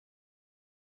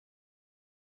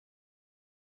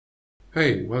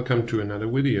Hey, welcome to another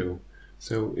video.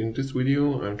 So in this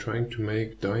video I'm trying to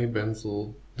make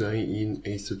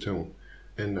dibenzylideneacetone,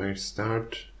 and I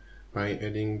start by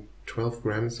adding 12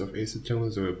 grams of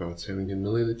acetone, so about 17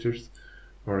 milliliters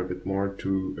or a bit more,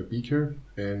 to a beaker,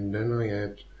 and then I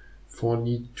add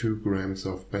 42 grams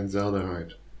of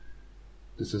benzaldehyde.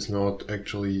 This is not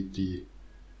actually the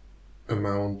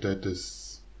amount that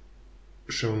is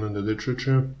shown in the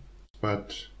literature,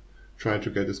 but try to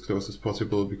get as close as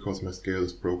possible because my scale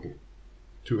is broken.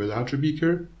 To a larger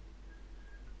beaker,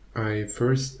 I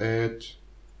first add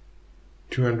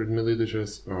 200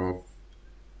 milliliters of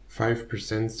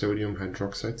 5% sodium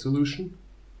hydroxide solution,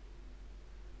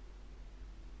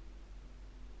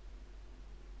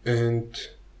 and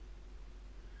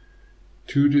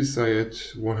to this I add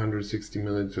 160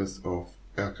 milliliters of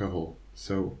alcohol.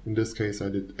 So in this case I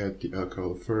did add the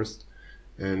alcohol first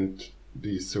and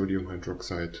the sodium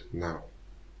hydroxide now.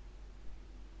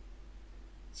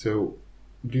 So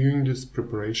during this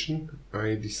preparation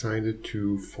I decided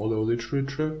to follow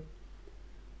literature,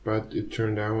 but it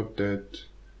turned out that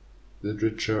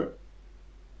literature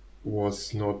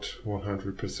was not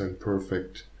 100%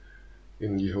 perfect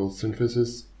in the whole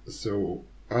synthesis, so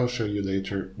I'll show you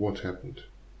later what happened.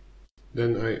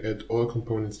 Then I add all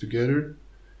components together,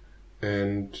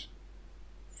 and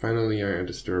finally I add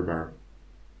a stir bar.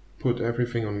 Put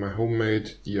everything on my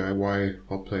homemade DIY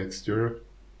hot plate stir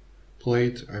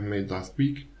plate I made last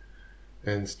week,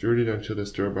 and stirred it until the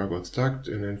stir bar got stuck,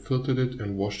 and then filtered it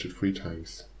and washed it 3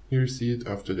 times. Here you see it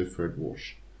after the 3rd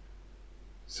wash.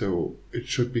 So it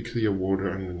should be clear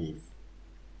water underneath.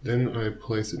 Then I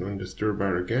place it on the stir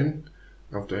bar again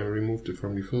after I removed it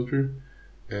from the filter,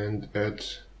 and add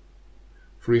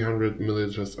 300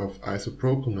 milliliters of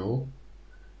isopropanol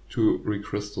to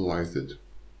recrystallize it.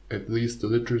 At least the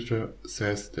literature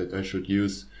says that I should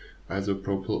use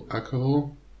isopropyl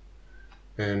alcohol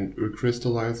and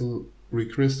recrystallize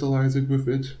it with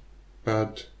it,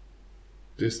 but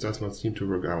this does not seem to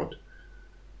work out.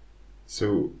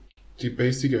 So the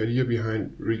basic idea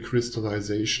behind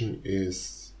recrystallization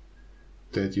is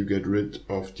that you get rid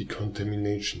of the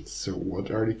contaminations. So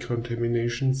what are the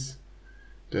contaminations?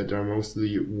 That are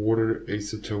mostly water,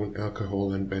 acetone,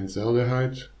 alcohol and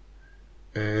benzaldehyde,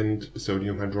 and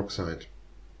sodium hydroxide.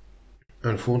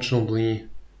 Unfortunately,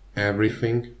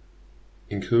 everything,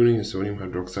 including the sodium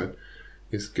hydroxide,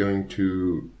 is going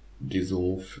to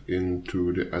dissolve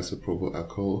into the isopropyl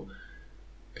alcohol,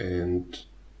 and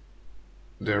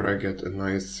there I get a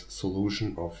nice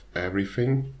solution of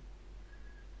everything.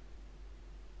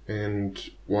 And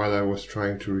while I was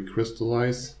trying to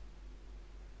recrystallize,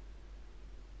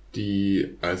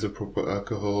 the isopropyl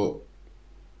alcohol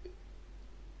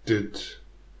did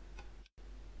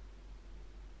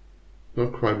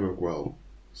not quite work well,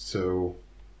 so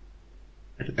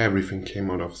everything came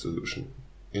out of solution,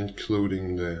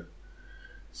 including the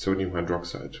sodium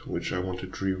hydroxide, which I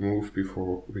wanted to remove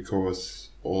before, because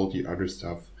all the other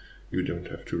stuff you don't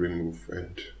have to remove.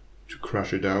 And to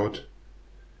crush it out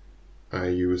I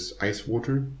use ice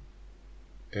water,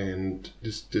 and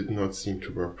this did not seem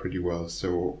to work pretty well,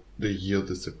 so the yield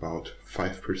is about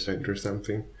 5% or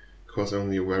something, because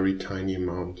only a very tiny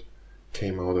amount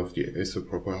came out of the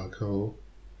isopropyl alcohol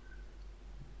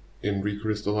in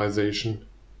recrystallization,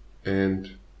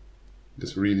 and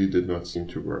this really did not seem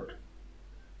to work.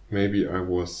 Maybe I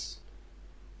was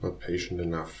not patient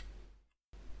enough.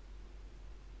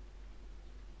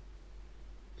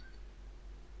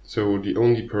 So the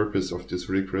only purpose of this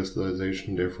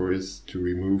recrystallization therefore is to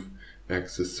remove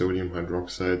excess sodium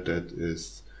hydroxide that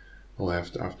is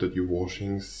left after the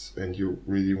washings, and you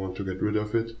really want to get rid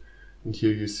of it. And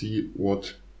here you see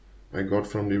what I got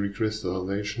from the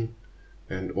recrystallization,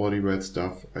 and all the red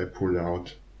stuff I pulled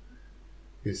out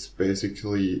is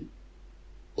basically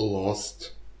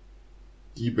lost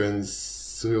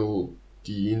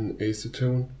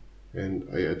dibenzylideneacetone, and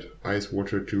I add ice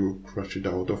water to crush it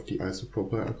out of the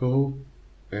isopropyl alcohol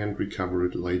and recover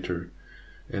it later.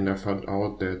 And I found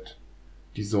out that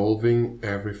dissolving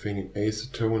everything in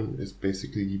acetone is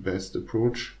basically the best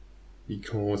approach,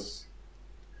 because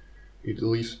it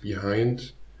leaves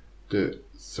behind the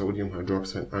sodium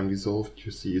hydroxide undissolved.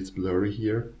 You see it's blurry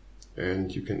here,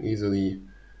 and you can easily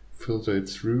filter it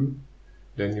through.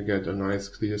 Then you get a nice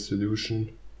clear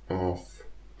solution of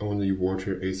only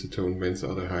water, acetone,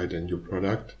 benzaldehyde and your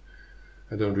product.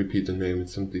 I don't repeat the name,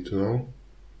 it's simply too long.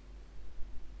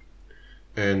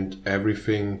 And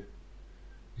everything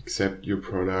except your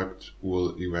product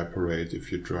will evaporate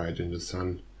if you dry it in the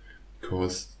sun,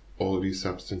 because all these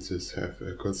substances have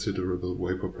a considerable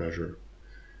vapor pressure.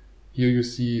 Here you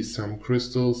see some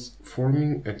crystals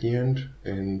forming at the end,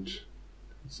 and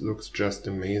It looks just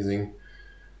amazing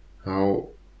how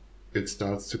it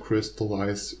starts to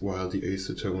crystallize while the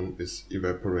acetone is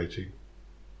evaporating.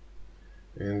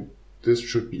 And this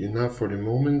should be enough for the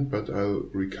moment, but I'll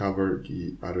recover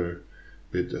the other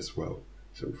bit as well.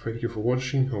 So thank you for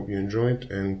watching, hope you enjoyed,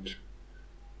 and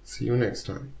see you next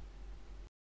time.